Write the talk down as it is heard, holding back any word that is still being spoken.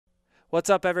What's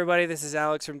up, everybody? This is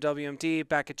Alex from WMD,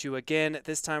 back at you again.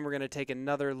 This time we're going to take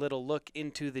another little look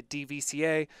into the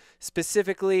DVCA,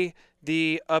 specifically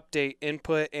the update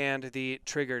input and the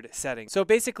triggered settings. So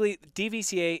basically,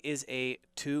 DVCA is a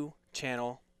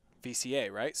two-channel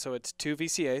VCA, right? So it's two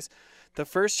VCAs. The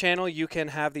first channel, you can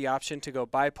have the option to go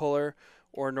bipolar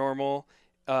or normal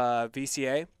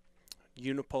VCA,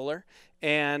 unipolar.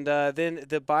 And then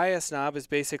the bias knob is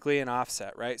basically an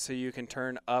offset, right? So you can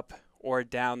turn up or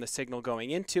down the signal going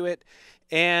into it.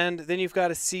 And then you've got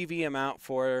a CV amount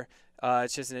for,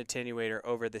 it's just an attenuator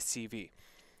over the CV.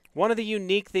 One of the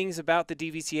unique things about the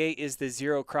DVCA is the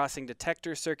Zero Crossing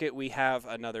Detector circuit. We have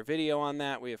another video on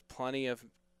that. We have plenty of,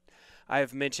 I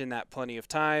have mentioned that plenty of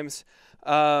times.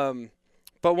 But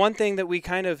one thing that we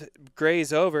kind of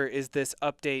graze over is this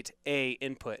update A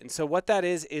input. And so what that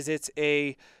is it's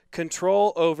a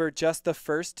control over just the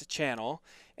first channel.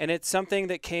 And it's something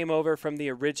that came over from the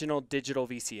original digital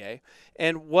VCA.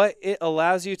 And what it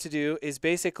allows you to do is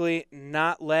basically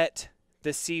not let the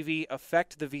CV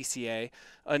affect the VCA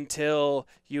until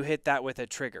you hit that with a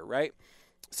trigger, right?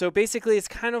 So basically, it's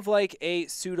kind of like a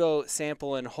pseudo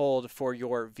sample and hold for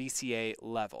your VCA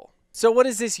level. So what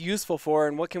is this useful for,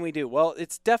 and what can we do? Well,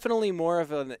 it's definitely more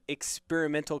of an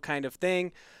experimental kind of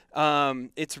thing.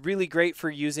 It's really great for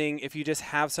using if you just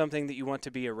have something that you want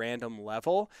to be a random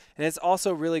level, and it's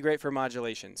also really great for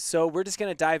modulation. So we're just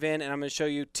going to dive in, and I'm going to show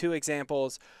you two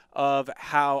examples of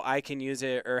how I can use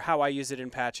it, or how I use it in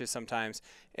patches sometimes,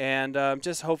 and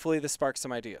just hopefully this sparks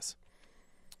some ideas.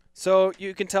 So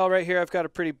you can tell right here I've got a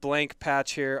pretty blank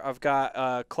patch here. I've got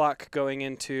a clock going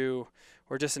into,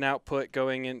 or just an output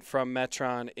going in from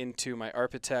Metron into my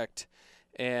Architect,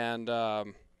 and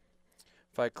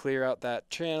if I clear out that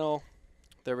channel,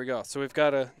 there we go. So we've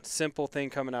got a simple thing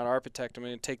coming out of Architect. I'm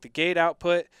going to take the gate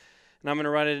output, and I'm going to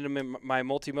run it into my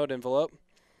multi-mode envelope.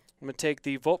 I'm going to take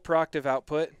the volt per octave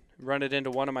output, run it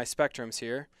into one of my spectrums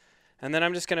here, and then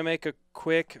I'm just going to make a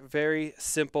quick, very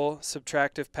simple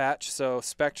subtractive patch. So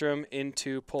spectrum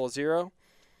into pole 0.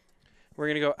 We're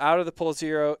going to go out of the pole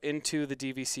 0 into the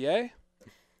DVCA,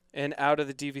 and out of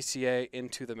the DVCA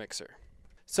into the mixer.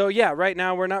 So yeah, right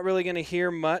now we're not really going to hear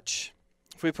much.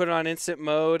 If we put it on instant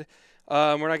mode,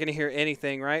 we're not going to hear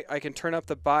anything, right? I can turn up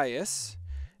the bias,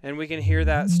 and we can hear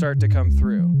that start to come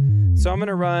through. So I'm going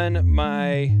to run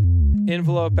my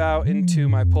envelope out into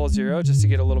my pole 0 just to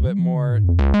get a little bit more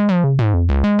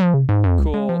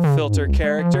cool filter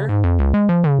character.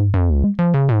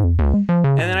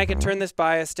 And then I can turn this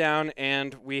bias down,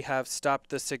 and we have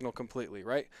stopped the signal completely,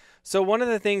 right? So one of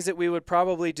the things that we would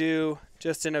probably do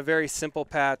just in a very simple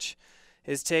patch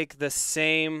is take the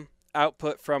same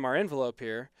output from our envelope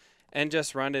here and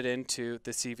just run it into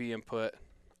the CV input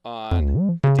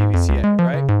on the DVCA,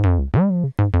 right?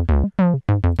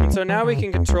 And so now we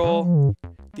can control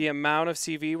the amount of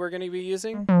CV we're going to be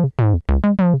using,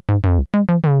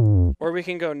 or we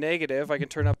can go negative. I can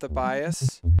turn up the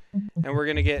bias, and we're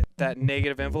going to get that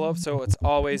negative envelope, so it's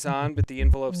always on, but the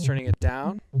envelope's turning it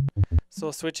down. So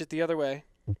we'll switch it the other way.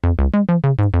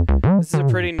 This is a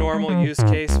pretty normal use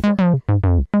case for it.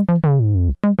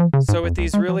 So with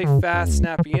these really fast,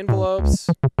 snappy envelopes,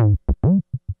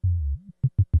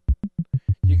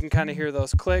 you can kind of hear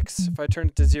those clicks. If I turn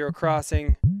it to zero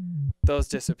crossing, those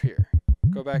disappear.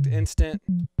 Go back to instant.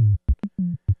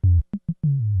 You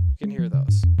can hear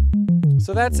those.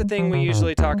 So that's the thing we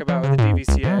usually talk about with the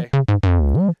DVCA.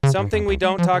 Something we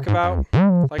don't talk about,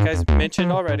 like I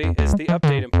mentioned already, is the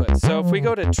update input. So if we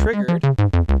go to triggered,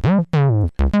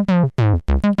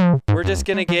 we're just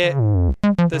going to get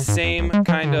the same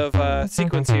kind of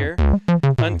sequence here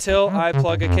until I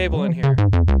plug a cable in here.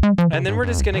 And then we're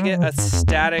just going to get a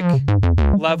static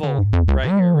level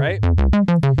right here, right?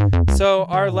 So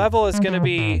our level is going to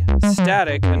be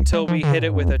static until we hit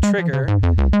it with a trigger,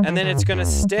 and then it's going to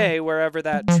stay wherever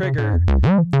that trigger,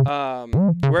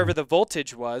 wherever the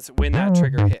voltage was when that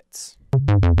trigger hits.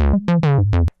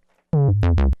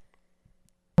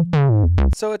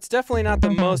 So it's definitely not the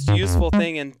most useful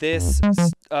thing in this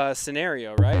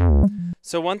scenario, right?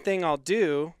 So one thing I'll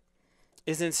do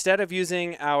is, instead of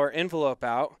using our envelope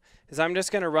out, is I'm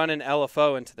just going to run an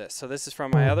LFO into this. So this is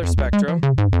from my other spectrum.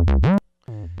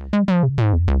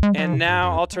 And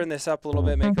now I'll turn this up a little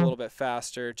bit, make it a little bit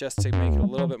faster, just to make it a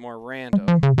little bit more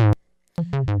random.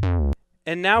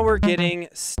 And now we're getting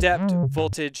stepped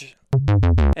voltage,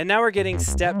 and now we're getting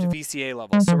stepped VCA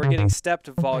levels. So we're getting stepped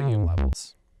volume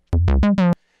levels.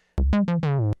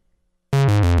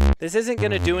 This isn't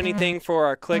going to do anything for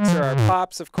our clicks or our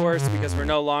pops, of course, because we're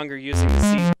no longer using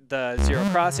the Zero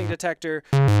Crossing Detector.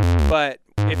 But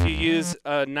if you use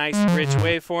a nice rich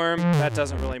waveform, that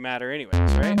doesn't really matter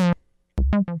anyways, right?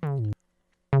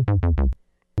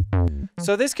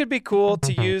 So this could be cool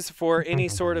to use for any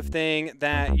sort of thing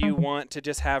that you want to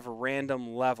just have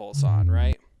random levels on,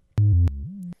 right?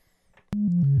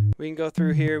 We can go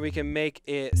through here, we can make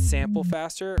it sample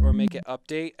faster or make it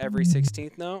update every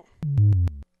 16th note.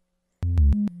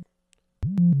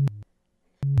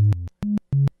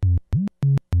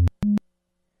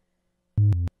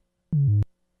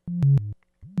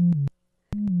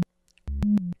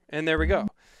 And there we go.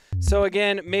 So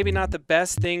again, maybe not the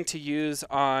best thing to use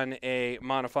on a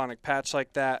monophonic patch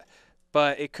like that,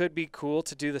 but it could be cool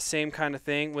to do the same kind of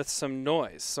thing with some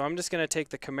noise. So I'm just going to take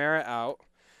the Chimera out.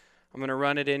 I'm going to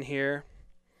run it in here.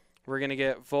 We're going to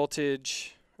get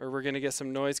voltage, or we're going to get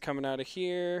some noise coming out of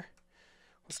here.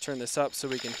 Let's turn this up so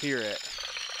we can hear it.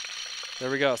 There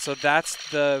we go. So that's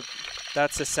the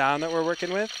sound that we're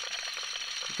working with.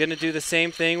 I'm going to do the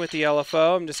same thing with the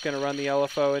LFO. I'm just going to run the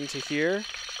LFO into here,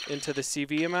 into the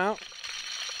CV amount.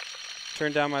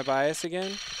 Turn down my bias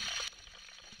again.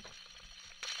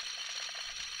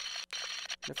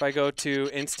 If I go to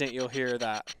instant, you'll hear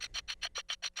that.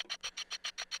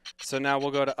 So now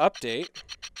we'll go to update,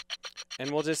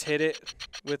 and we'll just hit it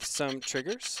with some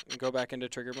triggers and go back into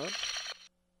trigger mode.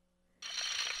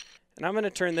 And I'm going to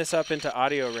turn this up into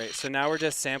audio rate. So now we're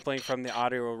just sampling from the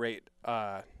audio rate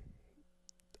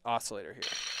oscillator here.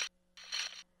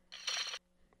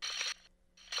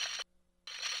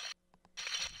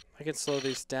 I can slow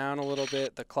these down a little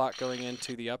bit, the clock going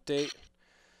into the update.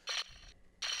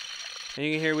 And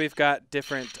you can hear we've got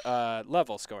different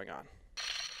levels going on.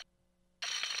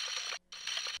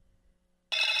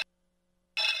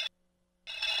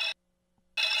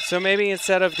 So maybe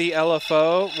instead of the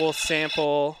LFO, we'll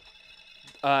sample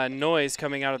noise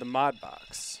coming out of the mod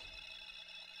box.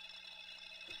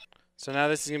 So now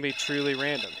this is going to be truly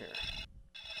random here.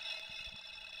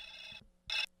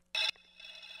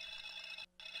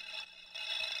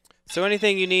 So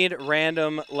anything you need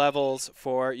random levels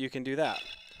for, you can do that.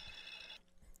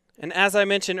 And as I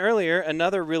mentioned earlier,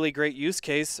 another really great use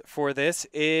case for this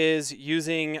is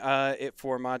using it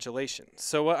for modulation.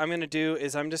 So what I'm going to do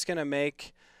is I'm just going to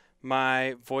make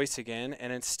my voice again,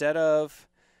 and instead of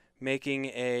making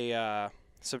a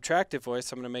subtractive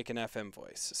voice, I'm going to make an FM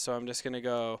voice. So I'm just going to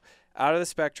go out of the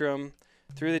spectrum,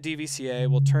 through the DVCA,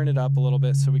 we'll turn it up a little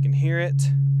bit so we can hear it,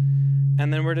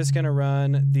 and then we're just going to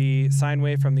run the sine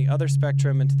wave from the other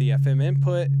spectrum into the FM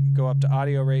input, go up to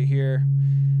audio rate here,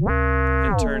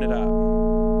 and turn it up.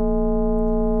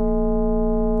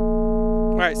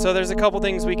 Alright, so there's a couple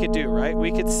things we could do, right?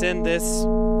 We could send this,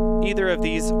 either of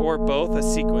these or both, a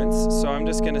sequence. So I'm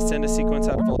just going to send a sequence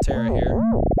out of Volterra here.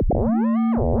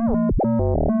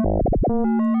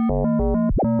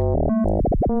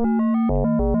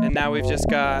 And now we've just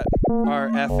got our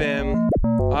FM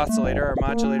oscillator, our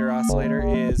modulator oscillator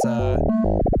is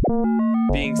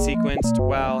being sequenced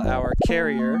while our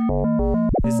carrier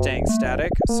is staying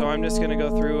static. So I'm just going to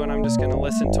go through and I'm just going to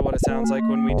listen to what it sounds like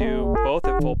when we do both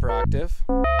at full per octave.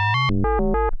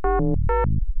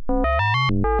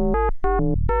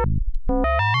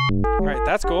 Alright,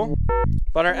 that's cool.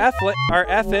 But our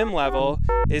FM level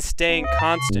is staying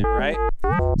constant, right?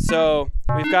 So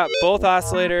we've got both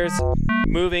oscillators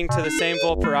moving to the same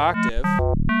volt per octave.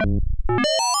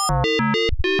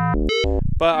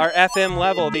 But our FM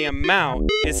level, the amount,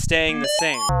 is staying the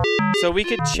same. So we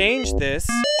could change this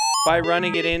by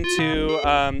running it into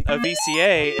a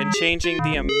VCA and changing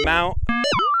the amount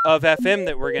of FM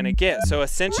that we're going to get. So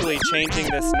essentially changing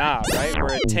this knob, right?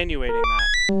 We're attenuating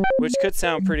that, which could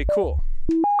sound pretty cool.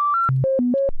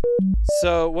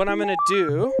 So what I'm going to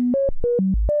do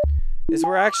is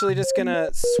we're actually just going to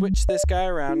switch this guy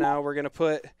around now. We're going to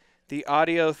put the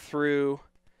audio through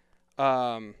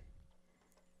channel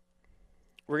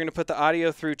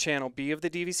B of the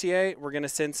DVCA. We're going to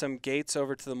send some gates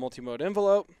over to the multimode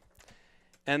envelope.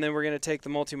 And then we're going to take the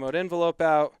multimode envelope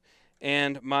out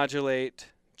and modulate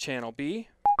channel B.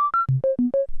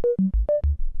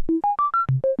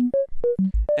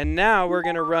 And now we're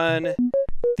going to run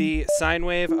the sine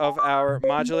wave of our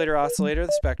modulator oscillator,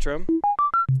 the spectrum,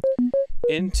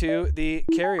 into the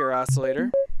carrier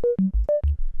oscillator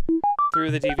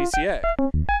through the DVCA.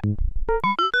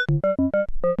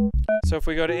 So if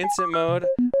we go to instant mode,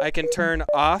 I can turn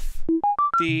off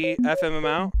the FM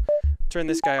amount, turn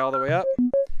this guy all the way up,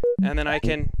 and then I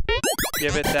can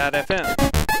give it that FM.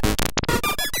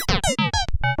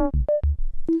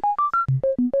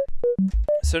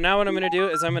 So now what I'm going to do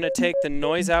is I'm going to take the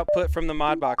noise output from the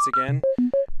mod box again,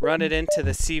 run it into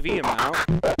the CV amount.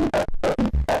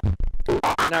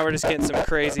 Now we're just getting some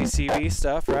crazy CV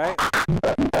stuff, right?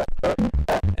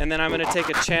 And then I'm going to take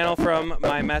a channel from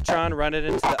my Metron, run it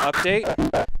into the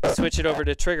update, switch it over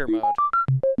to trigger mode.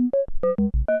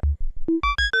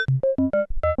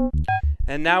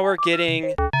 And now we're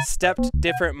getting stepped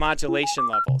different modulation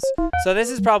levels. So this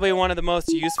is probably one of the most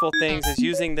useful things, is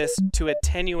using this to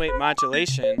attenuate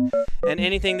modulation. And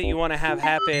anything that you want to have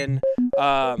happen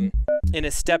in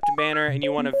a stepped manner and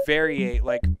you want to variate,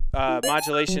 like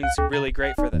modulation is really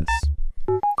great for this.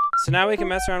 So now we can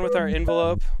mess around with our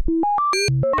envelope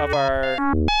of our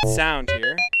sound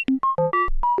here.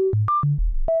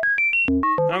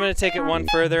 I'm going to take it one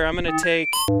further. I'm going to take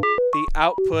the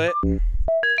output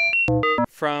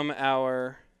from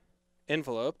our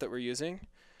envelope that we're using,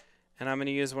 and I'm going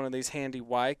to use one of these handy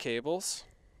Y cables,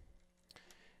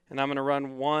 and I'm going to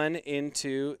run one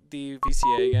into the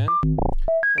VCA again,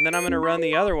 and then I'm going to run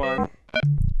the other one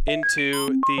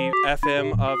into the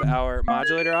FM of our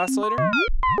modulator oscillator.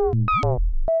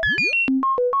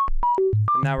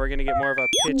 And now we're going to get more of a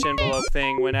pitch envelope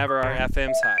thing whenever our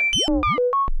FM's high.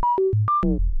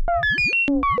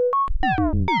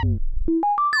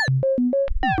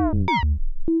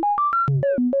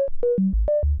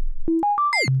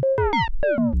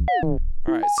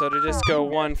 Alright, so to just go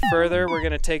one further, we're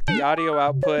going to take the audio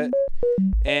output,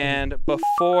 and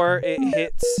before it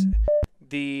hits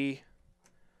the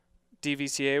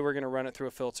DVCA, we're going to run it through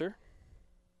a filter.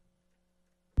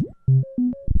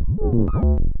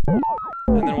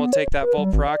 And then we'll take that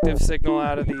volt per octave signal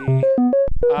out of the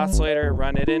oscillator,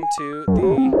 run it into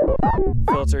the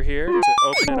filter here to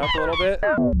open it up a little bit.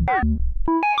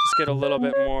 Just get a little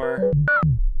bit more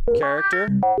character.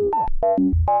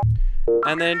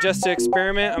 And then just to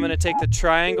experiment, I'm going to take the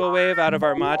triangle wave out of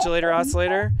our modulator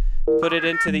oscillator, put it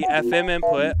into the FM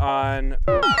input on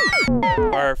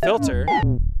our filter.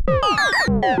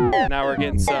 Now we're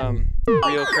getting some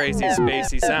real crazy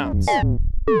spacey sounds.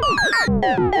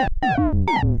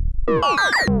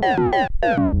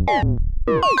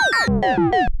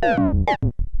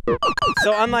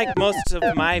 So unlike most of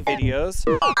my videos,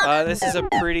 this is a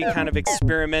pretty kind of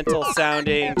experimental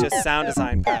sounding, just sound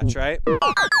design patch, right?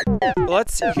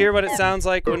 Let's hear what it sounds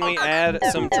like when we add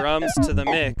some drums to the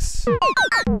mix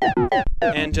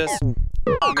and just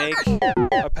make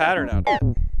a pattern out of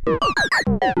it.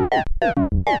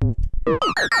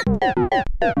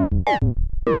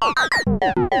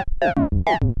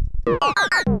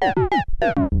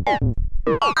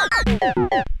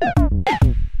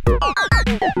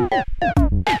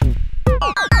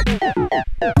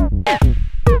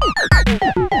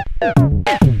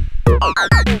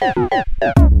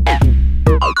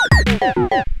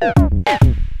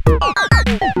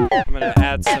 I'm going to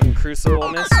add some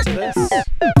crucibleness to this.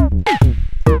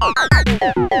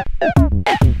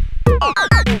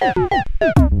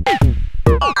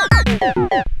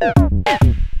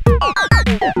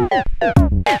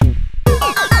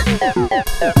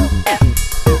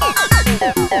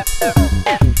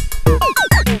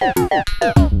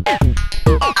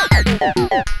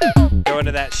 Go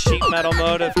into that sheet metal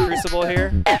mode of crucible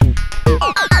here.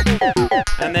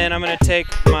 And then I'm going to take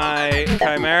my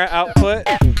Chimera output,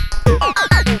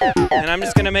 and I'm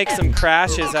just going to make some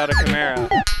crashes out of Chimera.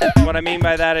 What I mean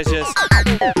by that is just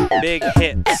big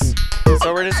hits.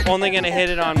 So we're just only going to hit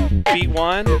it on beat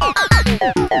 1,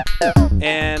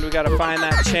 and we got to find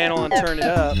that channel and turn it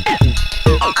up.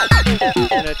 I'm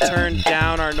going to turn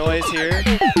down our noise here.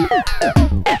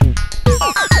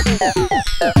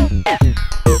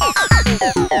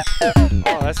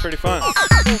 Oh, that's pretty fun.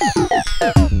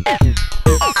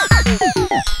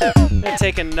 I'm going to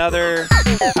take another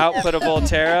output of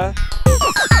Volterra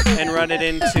and run it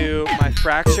into my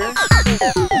fracture.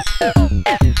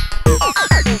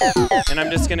 And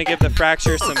I'm just going to give the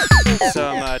fracture some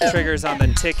triggers on the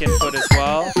tick input as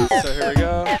well. So here we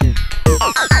go.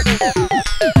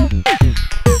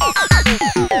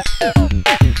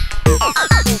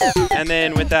 And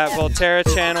then with that Volterra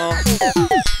channel,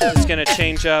 I'm just going to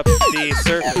change up the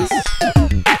surface.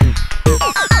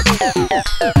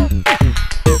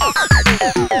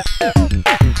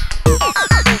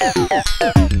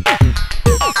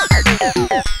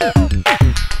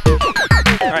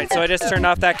 Alright, so I just turned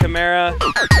off that Chimera.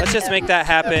 Let's just make that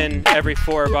happen every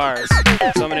 4 bars.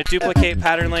 So I'm going to duplicate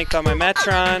pattern length on my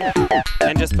Metron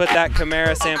and just put that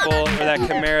Chimera sample, or that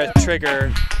Chimera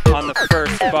trigger, on the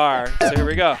first bar. So here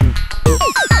we go.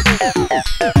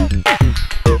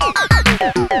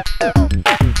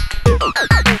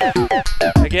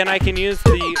 Again, I can use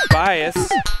the bias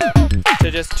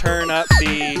to just turn up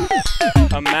the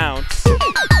amounts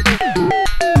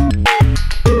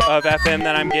of FM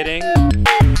that I'm getting,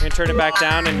 and turn it back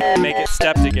down and make it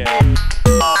stepped again.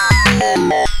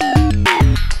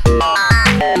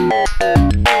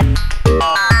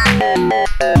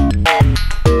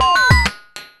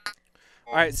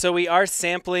 Alright, so we are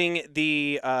sampling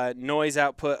the noise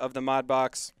output of the mod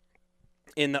box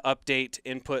in the update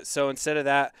input. So instead of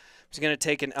that, I'm just going to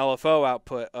take an LFO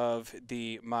output of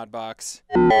the mod box.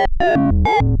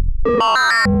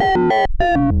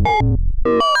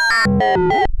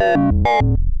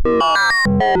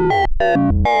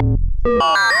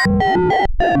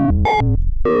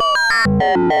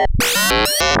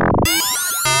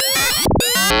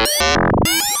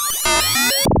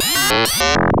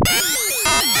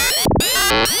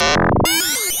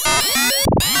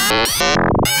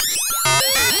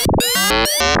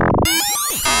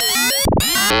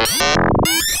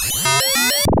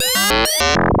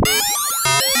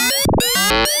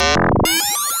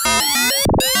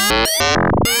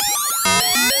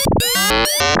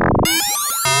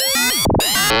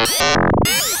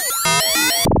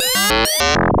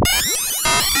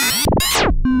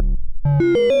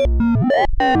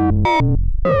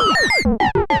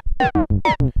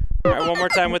 All right, one more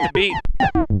time with the beat.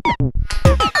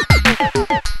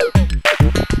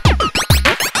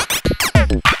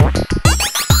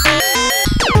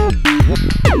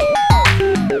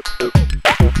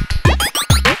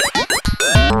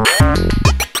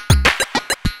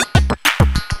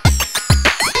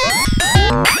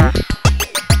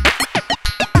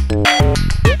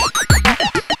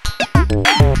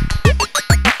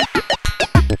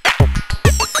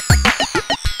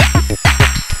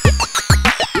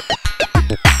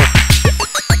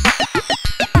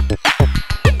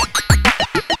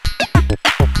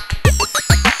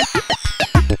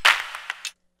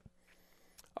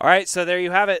 All right, so there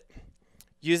you have it.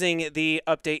 Using the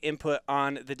update input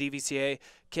on the DVCA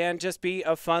can just be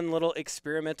a fun little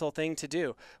experimental thing to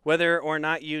do. Whether or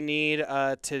not you need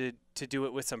to do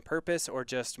it with some purpose or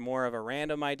just more of a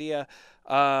random idea,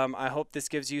 I hope this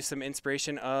gives you some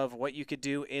inspiration of what you could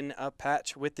do in a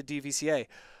patch with the DVCA.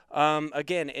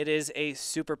 Again, it is a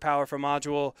super powerful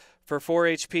module for 4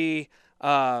 HP,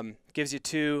 gives you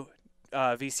 2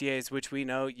 VCAs, which we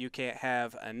know you can't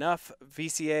have enough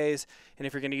VCAs. And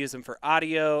if you're going to use them for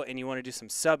audio and you want to do some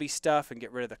subby stuff and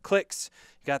get rid of the clicks,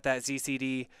 you got that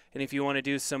ZCD. And if you want to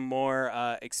do some more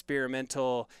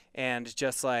experimental and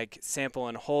just like sample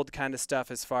and hold kind of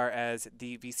stuff as far as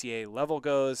the VCA level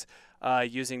goes,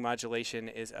 using modulation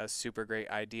is a super great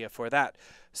idea for that.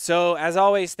 So as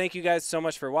always, thank you guys so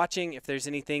much for watching. If there's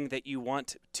anything that you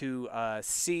want to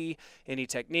see, any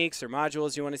techniques or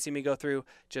modules you want to see me go through,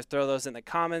 just throw those in the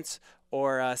comments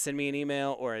or send me an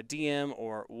email or a DM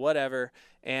or whatever.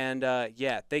 And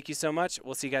yeah, thank you so much.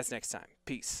 We'll see you guys next time.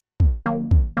 Peace.